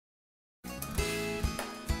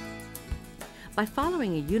By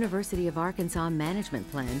following a University of Arkansas management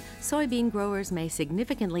plan, soybean growers may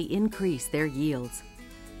significantly increase their yields.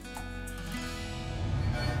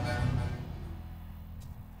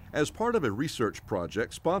 As part of a research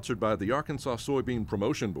project sponsored by the Arkansas Soybean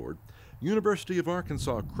Promotion Board, University of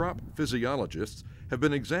Arkansas crop physiologists have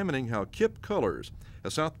been examining how Kip Colors,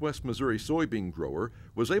 a southwest Missouri soybean grower,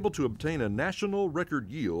 was able to obtain a national record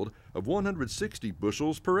yield of 160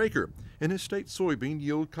 bushels per acre in his state soybean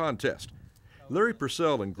yield contest. Larry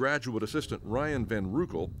Purcell and graduate assistant Ryan Van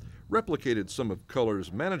Rukel replicated some of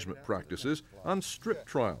Colors' management practices on strip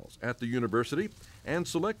trials at the university and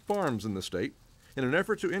select farms in the state in an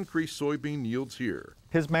effort to increase soybean yields here.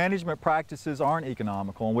 His management practices aren't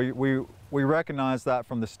economical, and we recognize that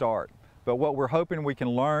from the start. But what we're hoping we can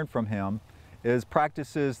learn from him is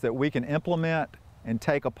practices that we can implement and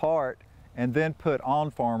take apart and then put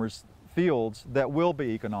on farmers' fields that will be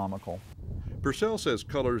economical. Purcell says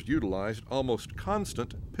Colors utilized almost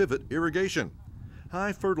constant pivot irrigation,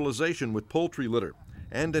 high fertilization with poultry litter,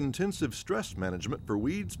 and intensive stress management for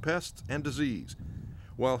weeds, pests, and disease.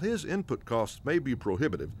 While his input costs may be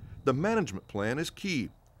prohibitive, the management plan is key.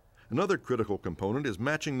 Another critical component is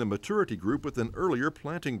matching the maturity group with an earlier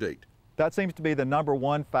planting date. That seems to be the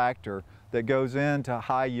 #1 factor that goes into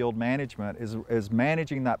high yield management is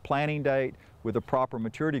managing that planting date with a proper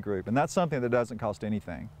maturity group, and that's something that doesn't cost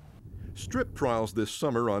anything. Strip trials this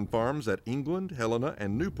summer on farms at England, Helena,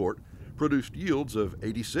 and Newport produced yields of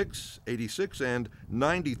 86, 86, and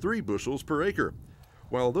 93 bushels per acre.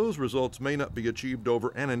 While those results may not be achieved over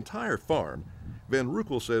an entire farm, Van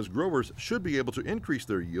Rukel says growers should be able to increase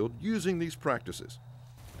their yield using these practices.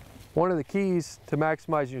 One of the keys to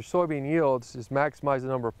maximizing your soybean yields is maximize the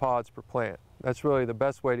number of pods per plant. That's really the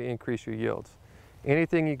best way to increase your yields.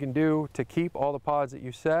 Anything you can do to keep all the pods that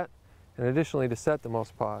you set, and additionally to set the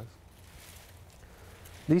most pods.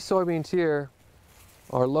 These soybeans here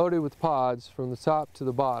are loaded with pods from the top to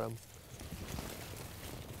the bottom.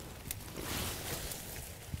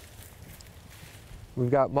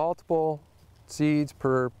 We've got multiple seeds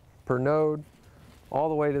per node, all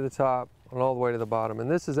the way to the top and all the way to the bottom. And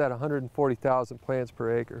this is at 140,000 plants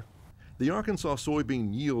per acre. The Arkansas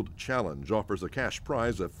Soybean Yield Challenge offers a cash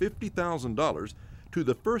prize of $50,000 to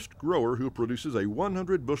the first grower who produces a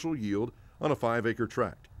 100 bushel yield on a 5-acre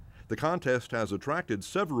tract. The contest has attracted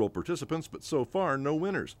several participants, but so far no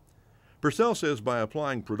winners. Purcell says by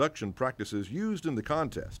applying production practices used in the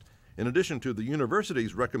contest, in addition to the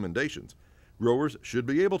university's recommendations, growers should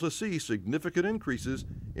be able to see significant increases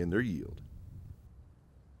in their yield.